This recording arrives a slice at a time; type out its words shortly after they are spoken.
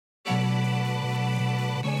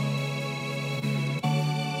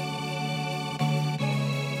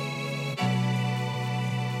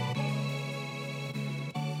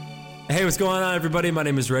Hey, what's going on, everybody? My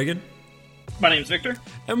name is Reagan. My name is Victor.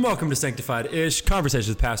 And welcome to Sanctified-ish, conversations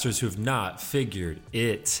with pastors who have not figured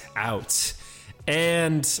it out.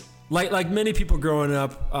 And like many people growing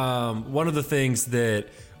up, one of the things that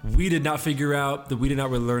we did not figure out, that we did not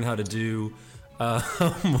really learn how to do,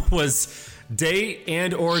 was date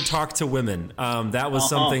and or talk to women. That was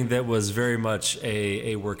something that was very much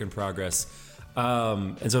a work in progress.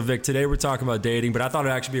 And so, Vic, today we're talking about dating, but I thought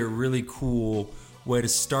it'd actually be a really cool way to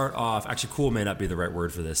start off. Actually, cool may not be the right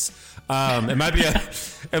word for this. It might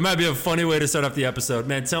be a funny way to start off the episode.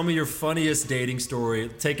 Man, tell me your funniest dating story.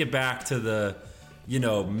 Take it back to the,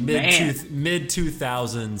 mid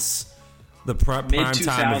 2000s, the prime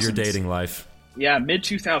time of your dating life. Yeah, mid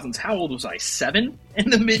 2000s. How old was I? 7 in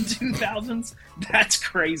the mid 2000s? That's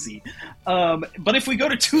crazy. But if we go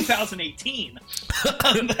to 2018,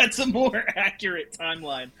 that's a more accurate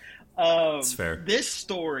timeline. That's fair. This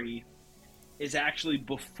story is actually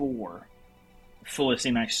before Felicity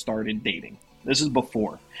and I started dating. This is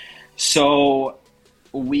before. So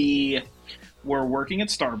we were working at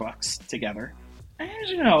Starbucks together.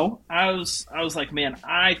 And, I was like, man,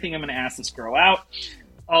 I think I'm going to ask this girl out.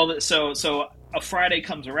 So a Friday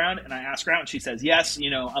comes around and I ask her out and she says, yes,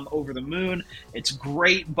 I'm over the moon. It's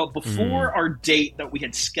great. But before our date that we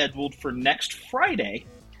had scheduled for next Friday,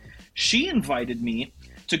 she invited me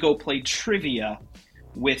to go play trivia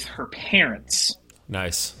with her parents.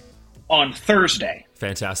 Nice. On Thursday.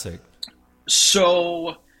 Fantastic.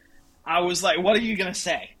 So I was like, what are you going to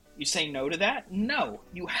say? You say no to that? No,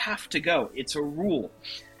 you have to go. It's a rule.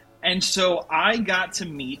 And so I got to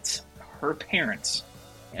meet her parents,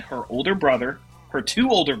 her older brother, her 2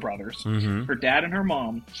 older brothers, her dad and her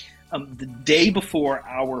mom, the day before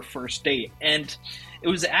our first date. And it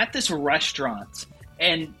was at this restaurant.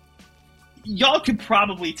 And y'all could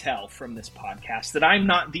probably tell from this podcast that I'm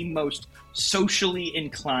not the most socially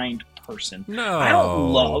inclined person. No. I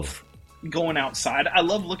don't love going outside. I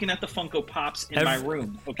love looking at the Funko Pops in my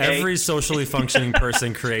room. Okay? Every socially functioning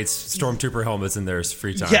person creates Stormtrooper helmets in their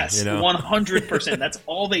free time. Yes, 100%. That's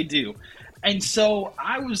all they do. And so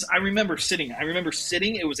I remember sitting.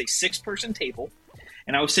 It was a 6-person table,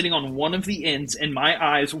 and I was sitting on one of the ends, and my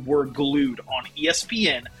eyes were glued on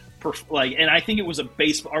ESPN. And I think it was a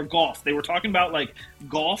baseball or golf. They were talking about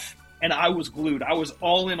golf, and I was glued. I was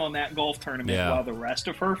all in on that golf tournament while the rest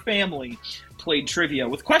of her family played trivia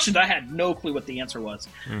with questions I had no clue what the answer was.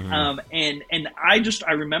 And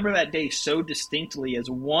I remember that day so distinctly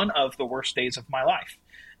as one of the worst days of my life.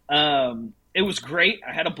 It was great.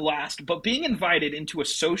 I had a blast. But being invited into a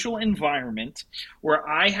social environment where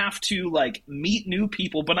I have to meet new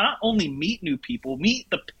people, but not only meet new people, meet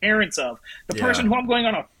the parents of the person who I'm going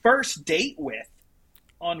on a first date with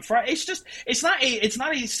on Friday. It's not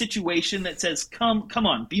a situation that says, come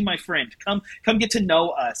on, be my friend. Come get to know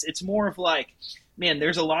us. It's more of man,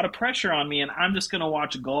 there's a lot of pressure on me and I'm just going to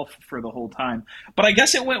watch golf for the whole time. But I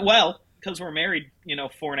guess it went well. Because we're married,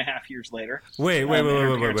 4.5 years later. Wait.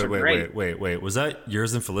 Was that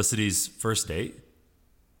yours and Felicity's first date?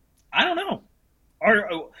 I don't know.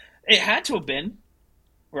 Or it had to have been,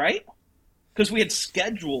 right? Because we had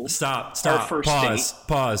scheduled our first date.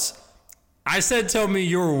 Pause. I said tell me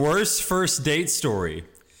your worst first date story.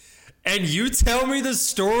 And you tell me the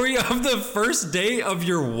story of the first date of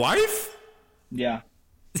your wife? Yeah.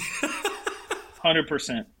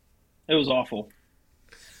 100%. It was awful.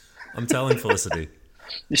 I'm telling Felicity.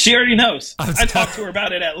 She already knows. I talk to her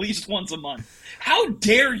about it at least once a month. How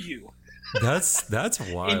dare you? That's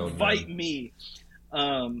wild. Invite me.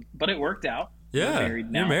 But it worked out. Yeah, we're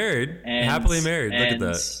married now. You're married. Happily married. Look at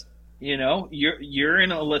that. Your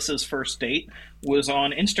and Alyssa's first date was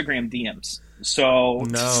on Instagram DMs. So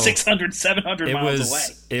 600, 700 miles away.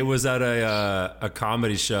 It was at a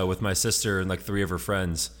comedy show with my sister and 3 of her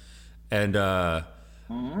friends. And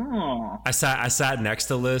I sat next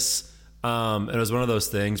to Liz, and it was one of those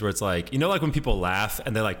things where it's when people laugh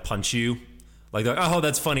and they punch you, they're like, oh,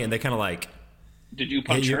 that's funny, and they kind of Did you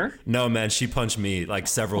punch her? No, man, she punched me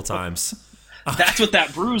several times. That's what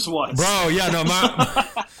that bruise was, bro. Yeah, no,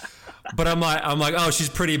 but I'm like, oh, she's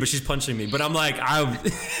pretty, but she's punching me. But I'm like, that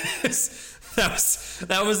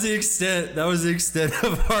was the extent. That was the extent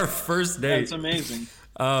of our first date. That's amazing.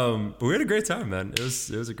 But we had a great time, man. It was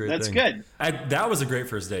a great That's thing. That's good. That was a great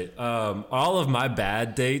first date. All of my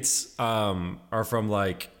bad dates are from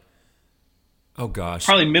oh gosh,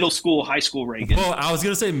 probably middle school, high school, Reagan. Well, I was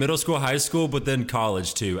gonna say middle school, high school, but then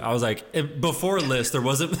college too. I was before list, there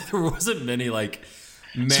wasn't many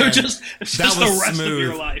man. So just the rest smooth. Of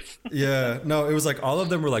your life. Yeah, no, it was all of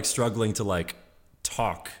them were struggling to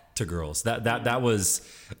talk to girls. That was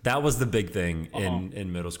the big thing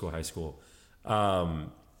in middle school, high school.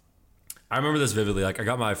 I remember this vividly. Like I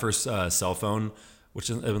got my first cell phone, which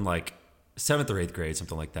is in like 7th or 8th grade,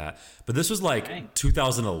 something like that. But this was like Dang.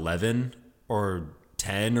 2011 or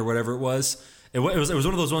 10 or whatever it was. It was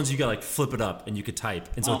one of those ones you could like flip it up and you could type.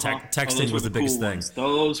 And so texting those were was the biggest cool thing. ones.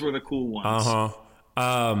 Those were the cool ones.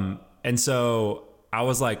 And so I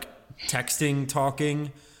was like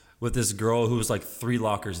talking with this girl who was like 3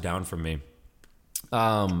 lockers down from me.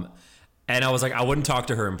 And I was like, I wouldn't talk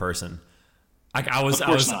to her in person. Like I was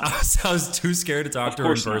too scared to talk to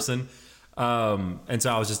her in person. And so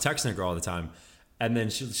I was just texting her all the time. And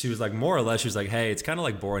then she was like, more or less, she was like, hey, it's kind of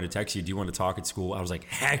like boring to text you. Do you want to talk at school? I was like,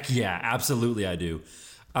 heck yeah, absolutely I do.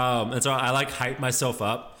 And so I like hyped myself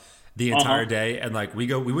up the entire day. And like we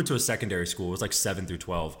went to a secondary school. It was like 7 through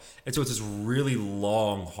 12. And so it's this really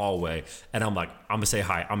long hallway. And I'm like, I'm gonna say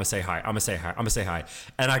hi. I'm gonna say hi. I'm gonna say hi. I'm gonna say hi.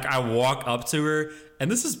 And like I walk up to her,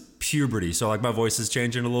 and this is puberty. So like my voice is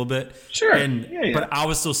changing a little bit. Sure. And yeah. But I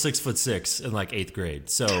was still 6'6" in like 8th grade.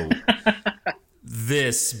 So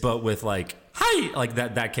but with like, hi, like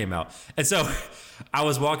that came out. And so I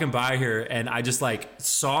was walking by her and I just like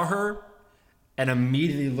saw her and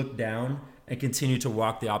immediately looked down and continued to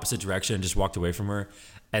walk the opposite direction and just walked away from her.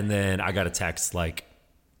 And then I got a text like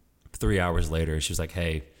 3 hours later. She was like,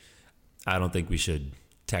 hey, I don't think we should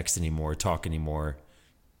text anymore, talk anymore,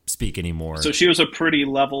 speak anymore. So she was a pretty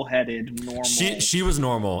level-headed, normal. She was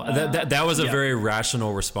normal. That was a very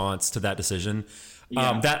rational response to that decision.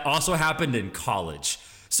 Yeah. That also happened in college.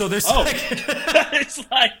 So there's it's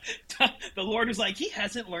like the Lord was like, he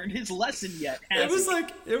hasn't learned his lesson yet. It was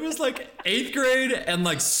like 8th grade and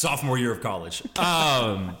like sophomore year of college.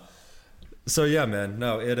 So yeah, man,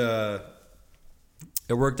 no,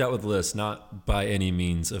 it worked out with Liz, not by any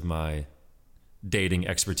means of my dating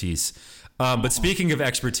expertise. But speaking of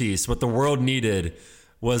expertise, what the world needed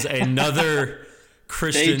was another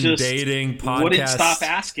Christian dating podcast.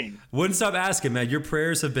 Wouldn't stop asking, man. Your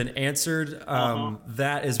prayers have been answered.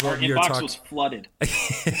 That is what you're talking. Our inbox was flooded.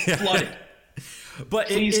 Flooded. But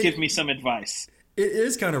please give me some advice. It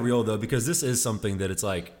is kind of real though, because this is something that it's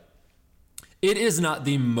like, it is not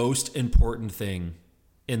the most important thing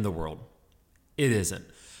in the world. It isn't.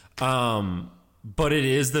 But it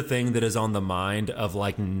is the thing that is on the mind of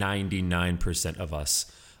like 99% of us.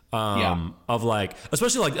 Of like,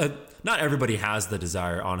 especially like, not everybody has the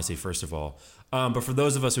desire, honestly, first of all. But for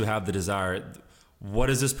those of us who have the desire, what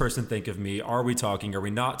does this person think of me? Are we talking? Are we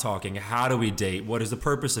not talking? How do we date? What is the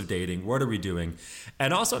purpose of dating? What are we doing?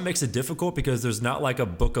 And also it makes it difficult because there's not like a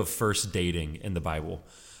book of first dating in the Bible.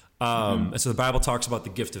 And so the Bible talks about the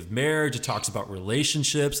gift of marriage. It talks about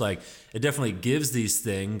relationships. Like it definitely gives these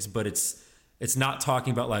things, but it's not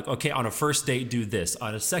talking about like, okay, on a first date, do this.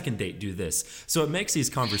 On a second date, do this. So it makes these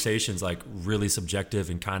conversations like really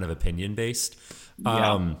subjective and kind of opinion based.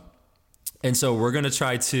 And so we're going to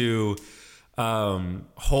try to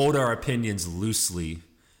hold our opinions loosely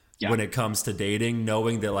when it comes to dating,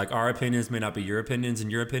 knowing that like our opinions may not be your opinions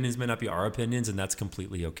and your opinions may not be our opinions. And that's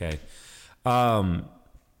completely okay. And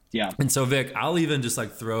so Vic, I'll even just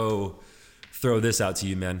like throw this out to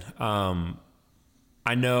you, man.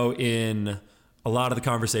 I know in a lot of the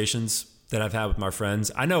conversations that I've had with my friends,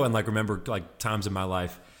 I know and like remember like times in my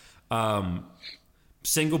life,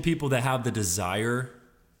 single people that have the desire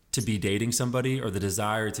to be dating somebody or the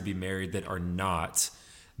desire to be married that are not,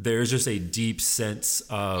 there's just a deep sense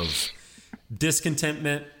of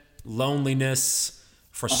discontentment, loneliness,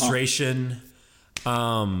 frustration.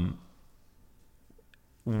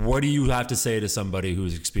 What do you have to say to somebody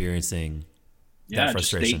who's experiencing that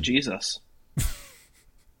frustration? Just date Jesus.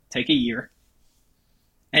 Take a year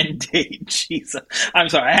and date Jesus. I'm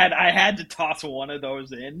sorry, I had to toss one of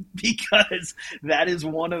those in because that's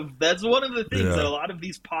one of the things that a lot of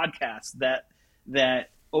these podcasts that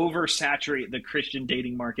oversaturate the Christian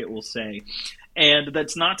dating market will say. And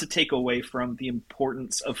that's not to take away from the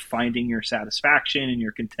importance of finding your satisfaction and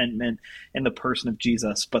your contentment in the person of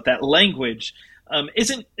Jesus, but that language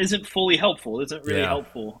isn't fully helpful, isn't really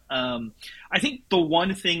helpful. I think the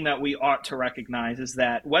one thing that we ought to recognize is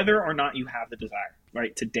that whether or not you have the desire,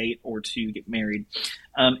 right, to date or to get married,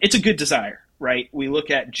 it's a good desire, right? We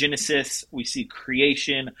look at Genesis, we see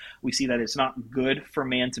creation, we see that it's not good for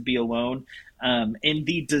man to be alone. In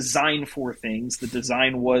the design for things, the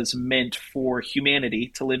design was meant for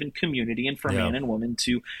humanity to live in community and for man and woman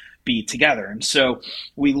to be together. And so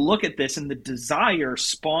we look at this and the desire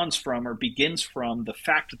spawns from or begins from the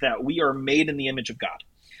fact that we are made in the image of God.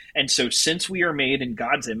 And so since we are made in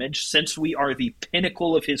God's image, since we are the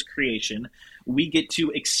pinnacle of his creation, we get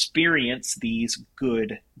to experience these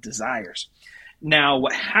good desires. Now,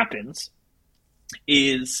 what happens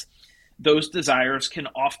is those desires can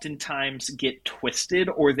oftentimes get twisted,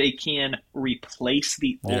 or they can replace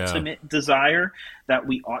the ultimate desire that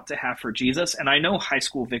we ought to have for Jesus. And I know high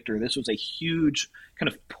school Victor, this was a huge kind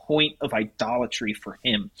of point of idolatry for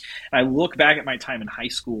him. And I look back at my time in high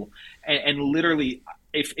school, and literally,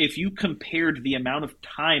 if you compared the amount of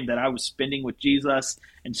time that I was spending with Jesus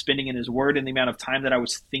and spending in his word, and the amount of time that I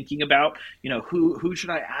was thinking about, who should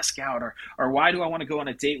I ask out, or why do I want to go on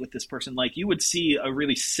a date with this person? Like, you would see a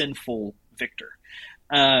really sinful Victor.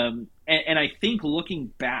 And I think looking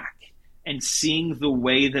back and seeing the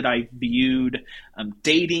way that I viewed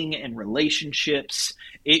dating and relationships,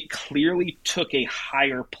 it clearly took a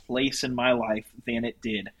higher place in my life than it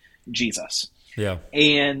did Jesus. Yeah.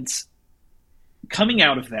 And coming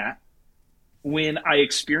out of that, when I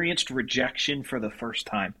experienced rejection for the first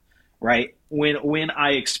time, right? When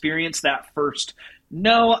I experienced that first,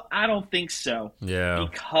 no, I don't think so. Yeah.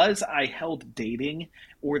 Because I held dating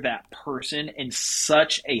or that person in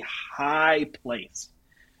such a high place,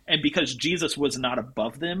 and because Jesus was not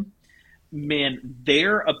above them, man,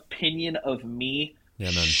 their opinion of me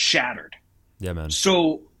shattered. Yeah, man.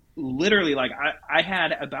 So literally, like, I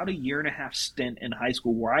had about a 1.5-year stint in high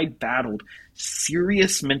school where I battled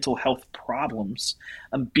serious mental health problems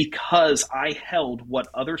because I held what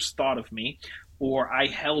others thought of me, or I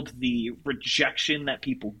held the rejection that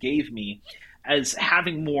people gave me as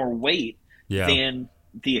having more weight than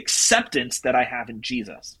the acceptance that I have in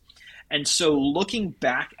Jesus. And so looking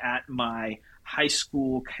back at my high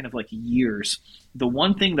school kind of like years, the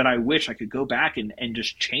one thing that I wish I could go back and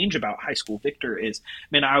just change about high school Victor is,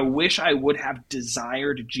 man, I wish I would have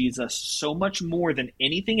desired Jesus so much more than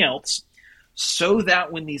anything else, so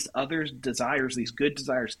that when these other desires, these good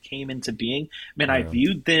desires came into being, man, I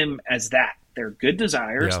viewed them as that. They're good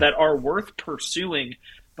desires that are worth pursuing.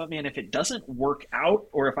 But man, if it doesn't work out,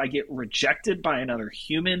 or if I get rejected by another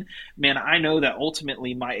human, man, I know that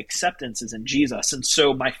ultimately my acceptance is in Jesus. And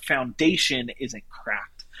so my foundation isn't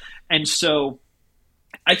cracked. And so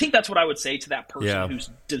I think that's what I would say to that person who's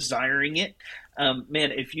desiring it.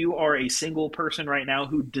 Man, if you are a single person right now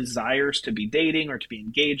who desires to be dating or to be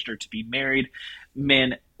engaged or to be married,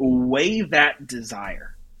 man, weigh that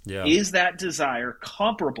desire. Yeah. Is that desire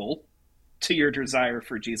comparable to your desire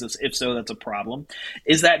for Jesus? If so, that's a problem.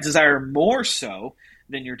 Is that desire more so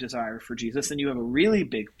than your desire for Jesus? Then you have a really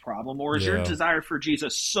big problem. Or is your desire for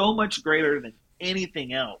Jesus so much greater than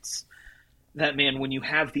anything else that, man, when you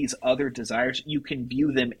have these other desires, you can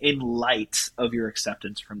view them in light of your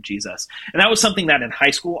acceptance from Jesus? And that was something that in high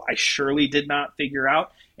school I surely did not figure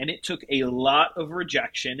out. And it took a lot of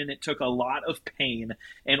rejection, and it took a lot of pain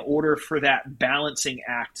in order for that balancing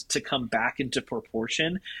act to come back into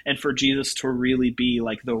proportion, and for Jesus to really be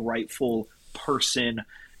like the rightful person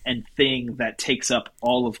and thing that takes up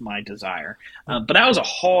all of my desire. But that was a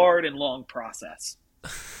hard and long process.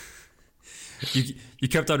 You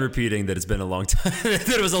kept on repeating that it's been a long time. That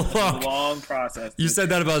it was a long process. You said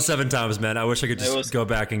that about 7 times, man. I wish I could just go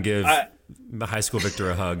back and give my high school Victor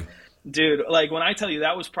a hug. Dude, like, when I tell you,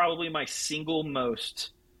 that was probably my single most,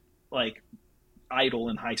 like, idol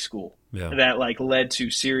in high school that, like, led to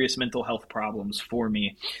serious mental health problems for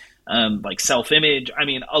me, like self-image. I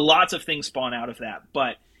mean, lots of things spawn out of that,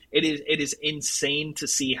 but it is insane to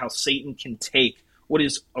see how Satan can take what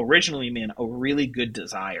is originally, man, a really good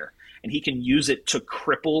desire, and he can use it to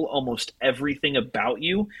cripple almost everything about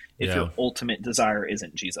you if your ultimate desire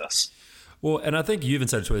isn't Jesus. Well, and I think you even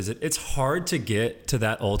said it twice, it's hard to get to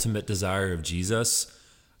that ultimate desire of Jesus,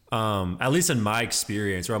 at least in my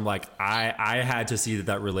experience, where I'm like, I had to see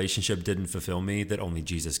that relationship didn't fulfill me, that only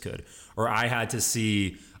Jesus could. Or I had to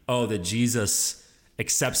see, that Jesus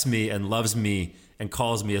accepts me and loves me and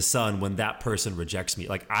calls me a son when that person rejects me.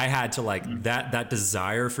 Like, I had to, like, that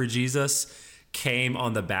desire for Jesus came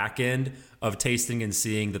on the back end of tasting and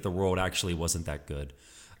seeing that the world actually wasn't that good.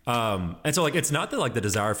 And so, like, it's not that, like, the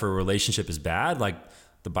desire for a relationship is bad. Like,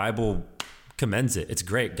 the Bible commends it. It's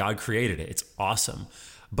great. God created it. It's awesome.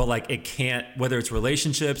 But, like, it can't, whether it's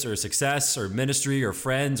relationships or success or ministry or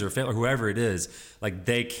friends or family or whoever it is, like,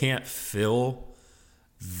 they can't fill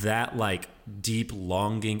that, like, deep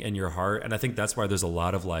longing in your heart. And I think that's why there's a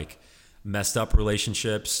lot of, like, messed up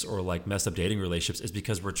relationships or, like, messed up dating relationships, is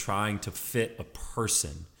because we're trying to fit a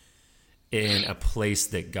person in a place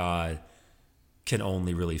that God can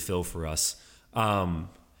only really fill for us. And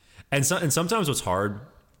sometimes what's hard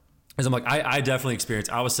is I'm like, I definitely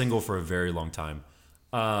experienced, I was single for a very long time.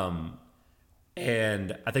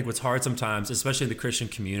 And I think what's hard sometimes, especially in the Christian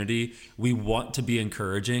community, we want to be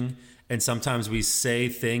encouraging. And sometimes we say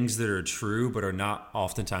things that are true, but are not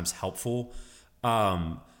oftentimes helpful.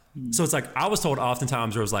 So it's like, I was told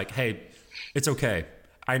oftentimes where it was like, hey, it's okay.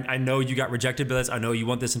 I know you got rejected by this. I know you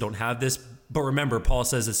want this and don't have this. But remember, Paul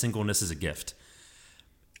says that singleness is a gift.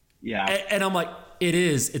 Yeah. And I'm like, it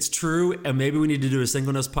is. It's true. And maybe we need to do a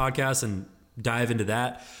singleness podcast and dive into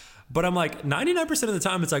that. But I'm like, 99% of the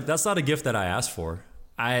time, it's like, that's not a gift that I asked for.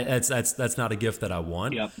 That's not a gift that I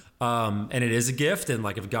want. Yep. And it is a gift. And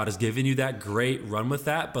like, if God has given you that, great, run with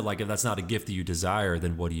that. But like, if that's not a gift that you desire,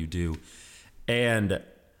 then what do you do? And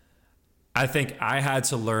I think I had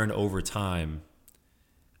to learn over time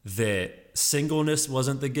that singleness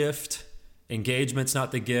wasn't the gift. Engagement's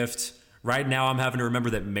not the gift. Right now, I'm having to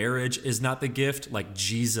remember that marriage is not the gift. Like,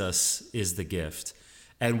 Jesus is the gift.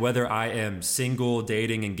 And whether I am single,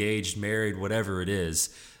 dating, engaged, married, whatever it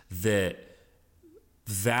is, that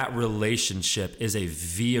relationship is a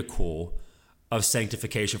vehicle of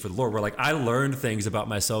sanctification for the Lord. Where like I learned things about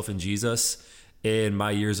myself and Jesus in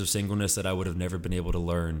my years of singleness that I would have never been able to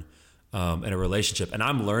learn in a relationship. And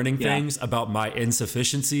I'm learning things about my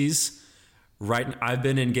insufficiencies. Right. I've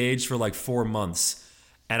been engaged for like 4 months,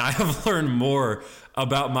 and I have learned more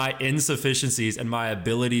about my insufficiencies and my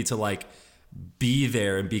ability to like be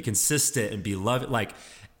there and be consistent and be loved. Like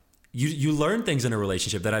you learn things in a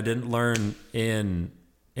relationship that I didn't learn in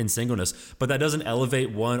singleness, but that doesn't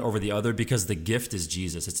elevate one over the other, because the gift is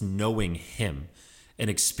Jesus. It's knowing him and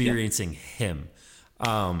experiencing him.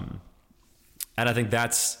 And I think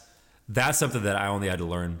that's something that I only had to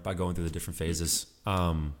learn by going through the different phases.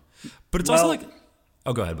 But it's also like,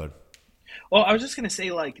 oh, go ahead, bud. Well, I was just going to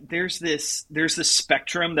say, like, there's this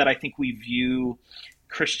spectrum that I think we view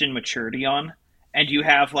Christian maturity on. And you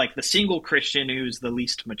have like the single Christian who's the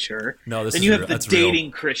least mature. No, then you have the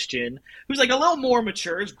dating Christian who's like a little more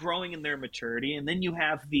mature, is growing in their maturity. And then you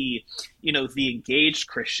have the engaged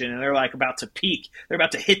Christian, and they're like about to peak. They're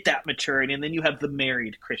about to hit that maturity. And then you have the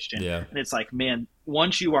married Christian. Yeah. And it's like, man,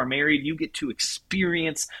 once you are married, you get to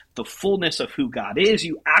experience the fullness of who God is.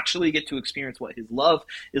 You actually get to experience what his love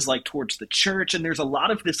is like towards the church. And there's a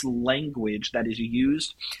lot of this language that is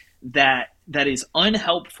used that is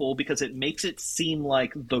unhelpful, because it makes it seem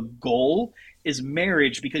like the goal is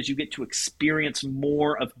marriage because you get to experience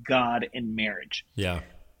more of God in marriage. Yeah.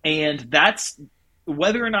 And that's,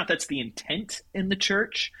 whether or not that's the intent in the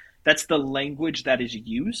church, that's the language that is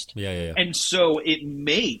used. Yeah. And so it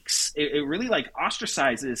really like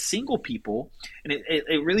ostracizes single people, and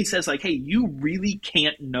it really says like, hey, you really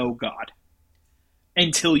can't know God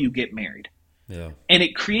until you get married. Yeah. And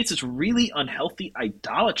it creates this really unhealthy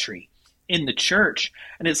idolatry in the church.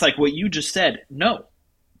 And it's like what you just said. No,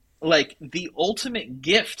 like the ultimate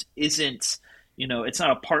gift isn't, it's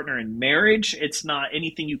not a partner in marriage. It's not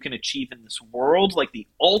anything you can achieve in this world. Like the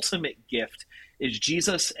ultimate gift is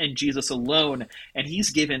Jesus and Jesus alone. And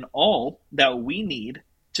he's given all that we need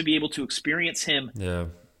to be able to experience him. Yeah.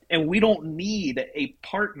 And we don't need a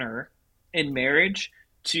partner in marriage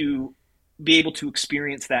to be able to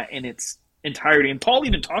experience that in its entirety. And Paul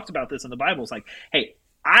even talks about this in the Bible. It's like, hey,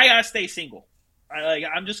 I gotta stay single.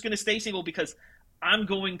 I'm just gonna stay single because I'm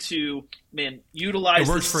going to, utilize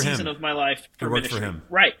this season of my life for ministry. For him.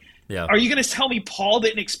 Right. Yeah. Are you going to tell me Paul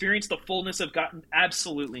didn't experience the fullness of God?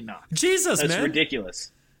 Absolutely not. That's man.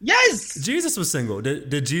 Ridiculous. Yes. Jesus was single.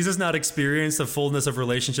 Did Jesus not experience the fullness of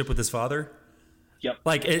relationship with his Father? Yep.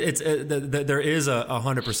 Like there is a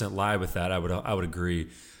 100% lie with that. I would agree,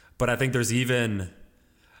 but I think there's even.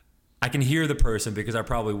 I can hear the person, because I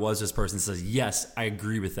probably was this person, that says, yes, I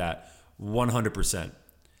agree with that 100%.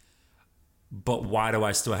 But why do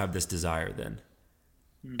I still have this desire then?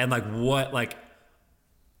 And like, why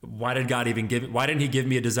did God why didn't he give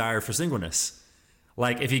me a desire for singleness?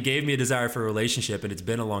 Like, if he gave me a desire for a relationship and it's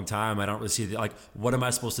been a long time, I don't really see, like, what am I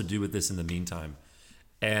supposed to do with this in the meantime?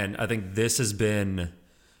 And I think this has been,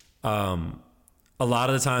 a lot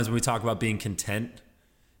of the times when we talk about being content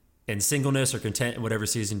in singleness or content in whatever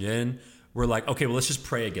season you're in, we're like, okay, well, let's just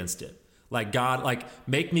pray against it. Like, God, like,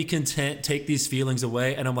 make me content, take these feelings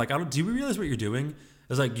away. And I'm like, do you realize what you're doing?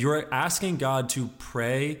 It's like, you're asking God to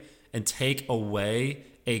pray and take away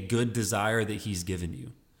a good desire that he's given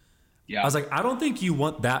you. Yeah. I was like, I don't think you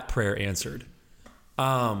want that prayer answered.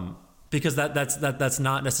 Because that's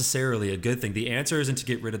not necessarily a good thing. The answer isn't to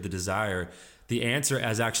get rid of the desire. The answer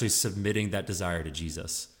is actually submitting that desire to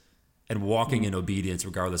Jesus and walking in obedience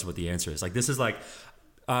regardless of what the answer is. Like, this is like,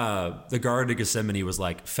 the Garden of Gethsemane was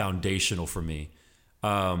like foundational for me.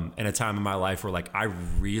 In a time in my life where like I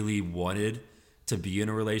really wanted to be in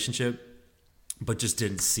a relationship, but just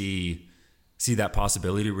didn't see that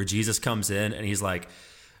possibility, where Jesus comes in and he's like,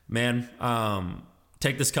 man,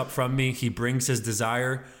 take this cup from me. He brings his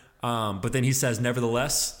desire. But then he says,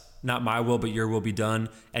 nevertheless, not my will, but your will be done.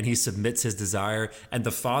 And he submits his desire. And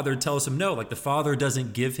the Father tells him no. Like, the Father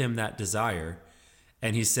doesn't give him that desire.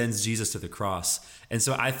 and he sends Jesus to the cross. And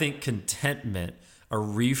so I think contentment, a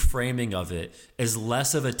reframing of it, is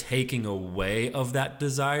less of a taking away of that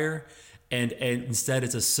desire, and instead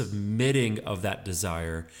it's a submitting of that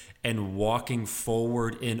desire and walking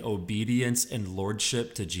forward in obedience and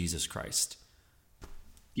lordship to Jesus Christ.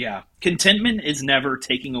 Yeah. Contentment is never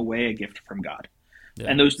taking away a gift from God. Yeah.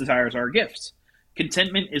 And those desires are gifts.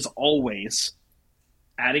 Contentment is always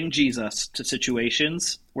adding Jesus to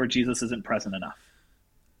situations where Jesus isn't present enough.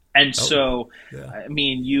 And I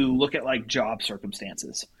mean, you look at like job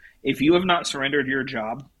circumstances. If you have not surrendered your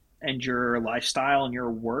job and your lifestyle and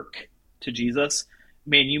your work to Jesus,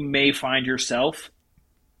 man, you may find yourself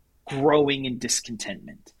growing in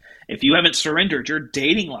discontentment. If you haven't surrendered your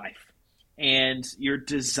dating life and your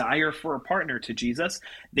desire for a partner to Jesus,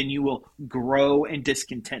 then you will grow in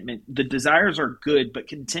discontentment. The desires are good, but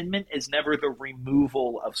contentment is never the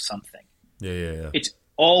removal of something. Yeah. It's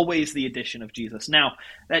always the addition of Jesus. Now,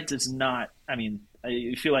 that does not, I mean,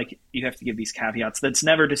 I feel like you have to give these caveats. That's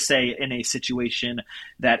never to say in a situation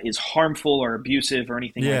that is harmful or abusive or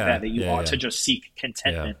anything like that you ought to just seek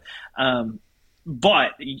contentment.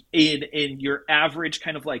 But in your average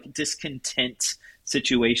kind of like discontent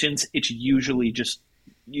situations, it's usually just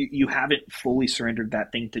you haven't fully surrendered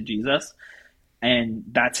that thing to Jesus, and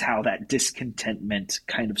that's how that discontentment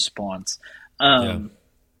kind of spawns.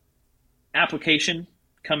 Application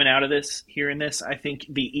coming out of this, hearing this, I think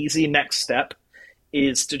the easy next step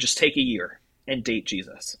is to just take a year and date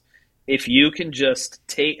Jesus. If you can just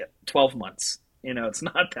take 12 months, it's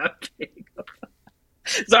not that big.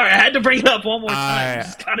 Sorry, I had to bring it up one more time. You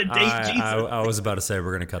just gotta date Jesus. I was about to say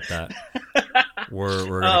we're gonna cut that.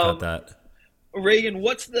 We're gonna cut that. Reagan,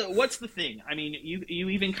 what's the thing? I mean, you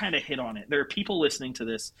even kind of hit on it. There are people listening to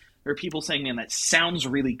this. There are people saying, "Man, that sounds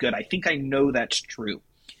really good. I think I know that's true."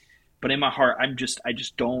 But in my heart, I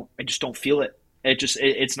just don't feel it.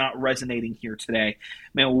 It's not resonating here today.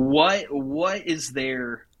 Man, what is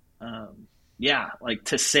there, like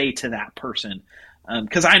to say to that person?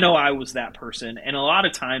 Because I know I was that person, and a lot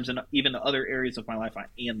of times, and even other areas of my life, I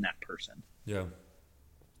am that person. Yeah.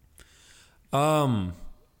 I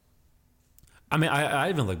mean, I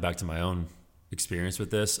even look back to my own experience with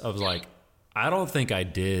this. I was like, I don't think I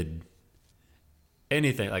did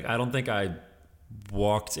anything. Like, I don't think I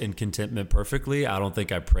walked in contentment perfectly. I don't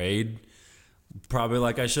think I prayed probably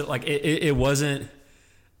like I should. Like, it wasn't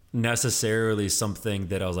necessarily something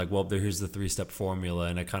that I was like, well, here's the 3-step formula,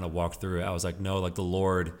 and I kind of walked through it. I was like, no, like the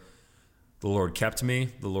Lord kept me,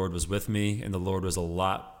 the Lord was with me, and the Lord was a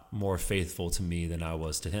lot more faithful to me than I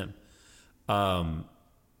was to him. And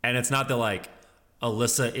it's not that like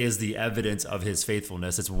Alyssa is the evidence of his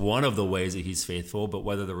faithfulness. It's one of the ways that he's faithful, but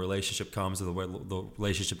whether the relationship comes or the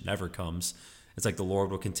relationship never comes, it's like the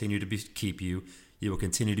Lord will continue to keep you. He will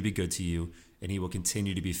continue to be good to you, and he will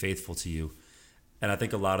continue to be faithful to you. And I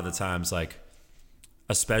think a lot of the times, like,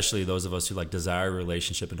 especially those of us who like desire a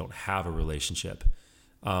relationship and don't have a relationship,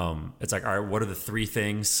 it's like, all right, what are the 3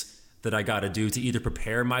 things that I got to do to either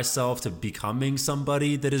prepare myself to becoming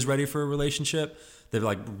somebody that is ready for a relationship, that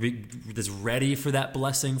like that's ready for that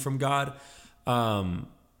blessing from God, and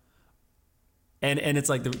it's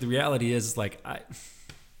like the reality is like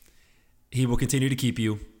he will continue to keep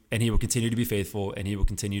you, and he will continue to be faithful, and he will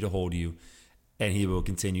continue to hold you, and he will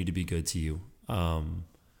continue to be good to you.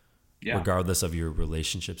 Regardless of your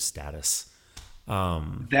relationship status.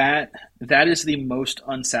 That is the most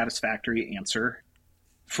unsatisfactory answer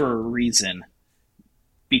for a reason,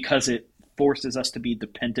 because it forces us to be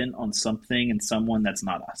dependent on something and someone that's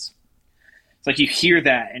not us. It's like you hear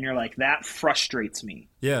that and you're like, that frustrates me.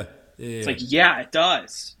 Yeah. It's like, yeah, it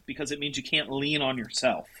does, because it means you can't lean on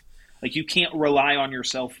yourself. Like, you can't rely on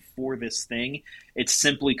yourself for this thing. It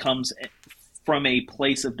simply comes from a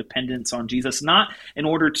place of dependence on Jesus, not in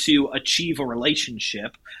order to achieve a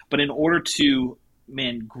relationship, but in order to,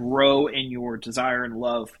 grow in your desire and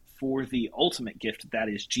love for the ultimate gift that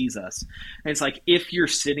is Jesus. And it's like, if you're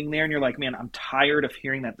sitting there and you're like, man, I'm tired of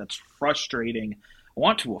hearing that, that's frustrating, I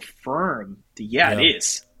want to affirm that, it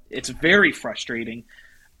is. It's very frustrating,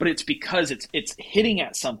 but it's because it's hitting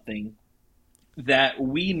at something that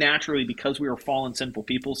we naturally, because we are fallen, sinful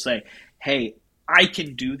people, say, hey, I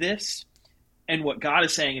can do this. And what God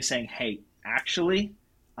is saying, hey, actually,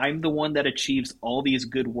 I'm the one that achieves all these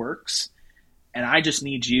good works, and I just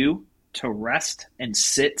need you to rest and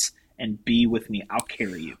sit and be with me. I'll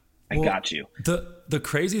carry you. I got you. The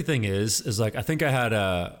crazy thing is like, I think I had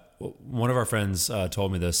one of our friends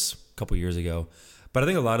told me this a couple years ago, but I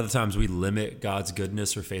think a lot of the times we limit God's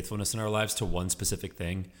goodness or faithfulness in our lives to one specific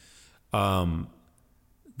thing. That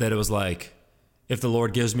it was like, if the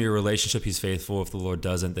Lord gives me a relationship, he's faithful. If the Lord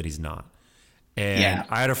doesn't, that he's not. And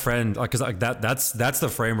I had a friend, like, cause like that's the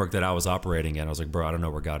framework that I was operating in. I was like, bro, I don't know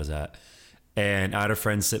where God is at. And I had a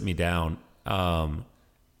friend sit me down. And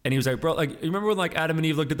he was like, bro, like, you remember when like Adam and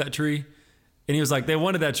Eve looked at that tree? And he was like, they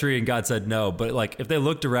wanted that tree and God said no. But like, if they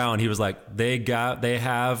looked around, he was like, they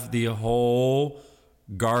have the whole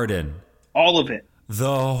garden. All of it.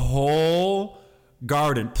 The whole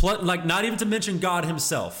garden. Like, not even to mention God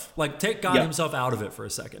himself. Like, take God himself out of it for a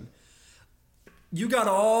second. You got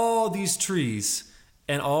all these trees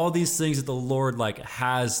and all these things that the Lord like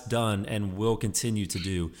has done and will continue to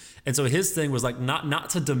do. And so his thing was like not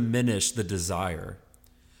to diminish the desire,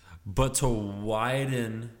 but to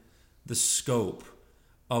widen the scope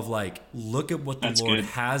of like, look at what the Lord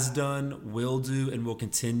has done, will do, and will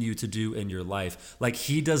continue to do in your life. Like,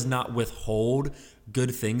 he does not withhold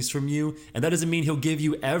good things from you. And that doesn't mean he'll give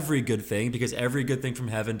you every good thing, because every good thing from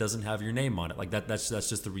heaven doesn't have your name on it. Like that's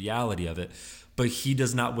just the reality of it. But he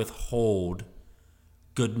does not withhold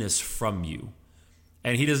goodness from you.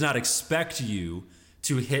 And he does not expect you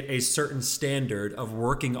to hit a certain standard of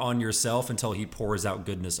working on yourself until he pours out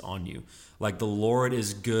goodness on you. Like, the Lord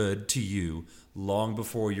is good to you long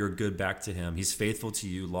before you're good back to him. He's faithful to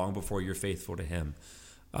you long before you're faithful to him.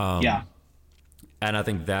 And I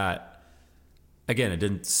think that, again, it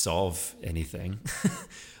didn't solve anything.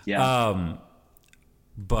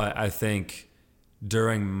 But I think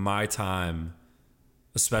during my time,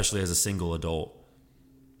 especially as a single adult,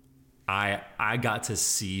 I got to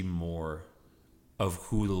see more of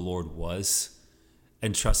who the Lord was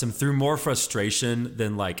and trust him through more frustration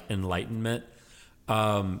than like enlightenment.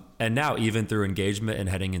 And now even through engagement and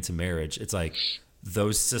heading into marriage, it's like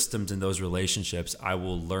those systems and those relationships, I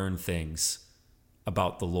will learn things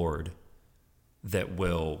about the Lord that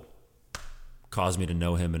will cause me to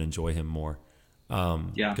know him and enjoy him more.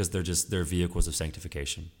 Because they're vehicles of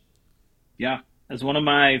sanctification. Yeah. As one of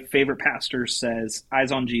my favorite pastors says,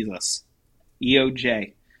 eyes on Jesus,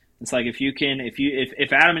 EOJ. It's like,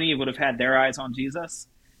 if Adam and Eve would have had their eyes on Jesus,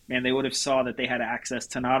 man, they would have saw that they had access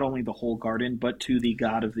to not only the whole garden, but to the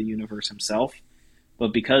God of the universe himself.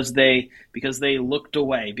 But because they looked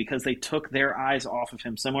away, because they took their eyes off of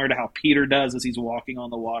him, similar to how Peter does as he's walking on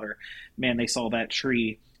the water, man, they saw that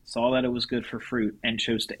tree, saw that it was good for fruit, and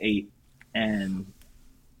chose to eat. And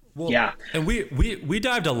and we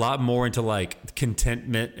dived a lot more into like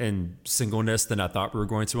contentment and singleness than I thought we were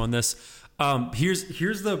going to on this.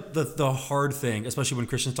 Here's the hard thing, especially when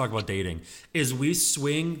Christians talk about dating, is we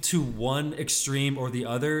swing to one extreme or the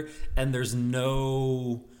other, and there's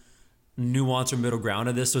no nuance or middle ground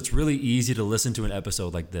in this. So it's really easy to listen to an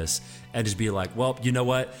episode like this and just be like, well, you know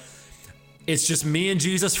what? It's just me and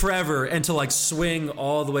Jesus forever, and to like swing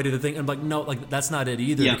all the way to the thing. And I'm like, no, like that's not it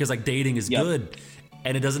either, because like dating is good.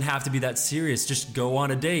 And it doesn't have to be that serious. Just go on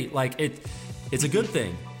a date. Like it's a good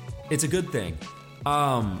thing. It's a good thing.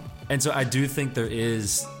 And so I do think there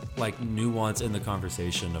is like nuance in the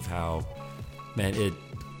conversation of how, man,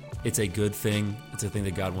 it's a good thing. It's a thing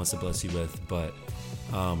that God wants to bless you with, but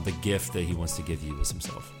the gift that he wants to give you is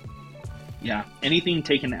himself. Yeah. Anything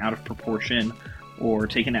taken out of proportion or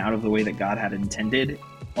taken out of the way that God had intended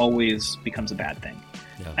always becomes a bad thing.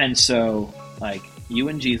 Yeah. And so like, you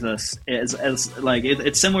and Jesus is as like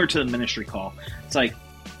it's similar to the ministry call. It's like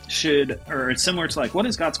it's similar to like, what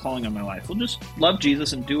is God's calling on my life? Well, just love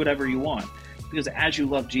Jesus and do whatever you want, because as you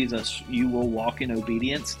love Jesus, you will walk in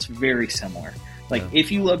obedience. It's very similar. Like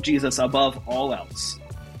if you love Jesus above all else,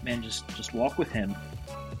 man, just walk with him,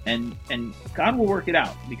 and God will work it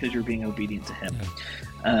out because you're being obedient to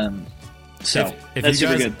him. So that's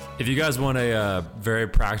super good. If you guys want a very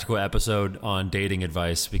practical episode on dating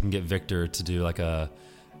advice, we can get Victor to do like a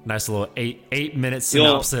nice little 8-minute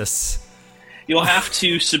synopsis. You'll have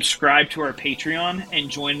to subscribe to our Patreon and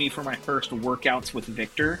join me for my first workouts with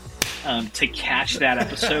Victor to catch that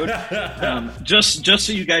episode. Just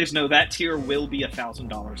so you guys know, that tier will be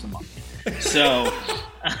 $1,000 a month. So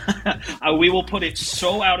we will put it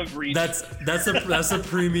so out of reach. That's the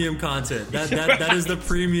premium content. That is the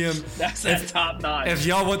premium. That's that top notch. If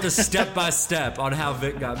y'all want the step by step on how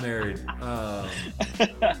Vic got married, man,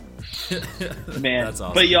 that's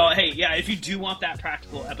awesome. But y'all, hey, yeah, if you do want that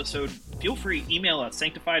practical episode, feel free, email us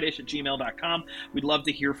sanctifiedish@gmail.com. We'd love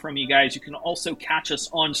to hear from you guys. You can also catch us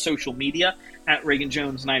on social media at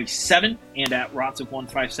ReaganJones97 and at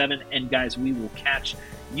Rotz157. And guys, we will catch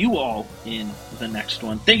you all in the next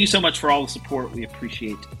one. Thank you so much for all the support. We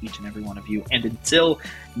appreciate each and every one of you. And until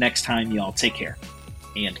next time, y'all, take care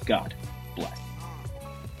and God bless.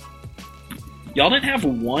 Y'all didn't have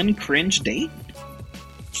one cringe date?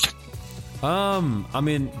 I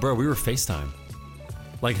mean, bro, we were FaceTime.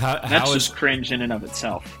 Like that's just cringe in and of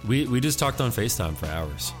itself. We just talked on FaceTime for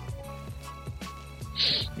hours.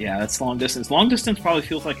 Yeah, that's long distance. Long distance probably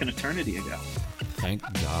feels like an eternity ago. Thank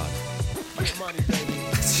God. Get money,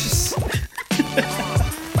 baby.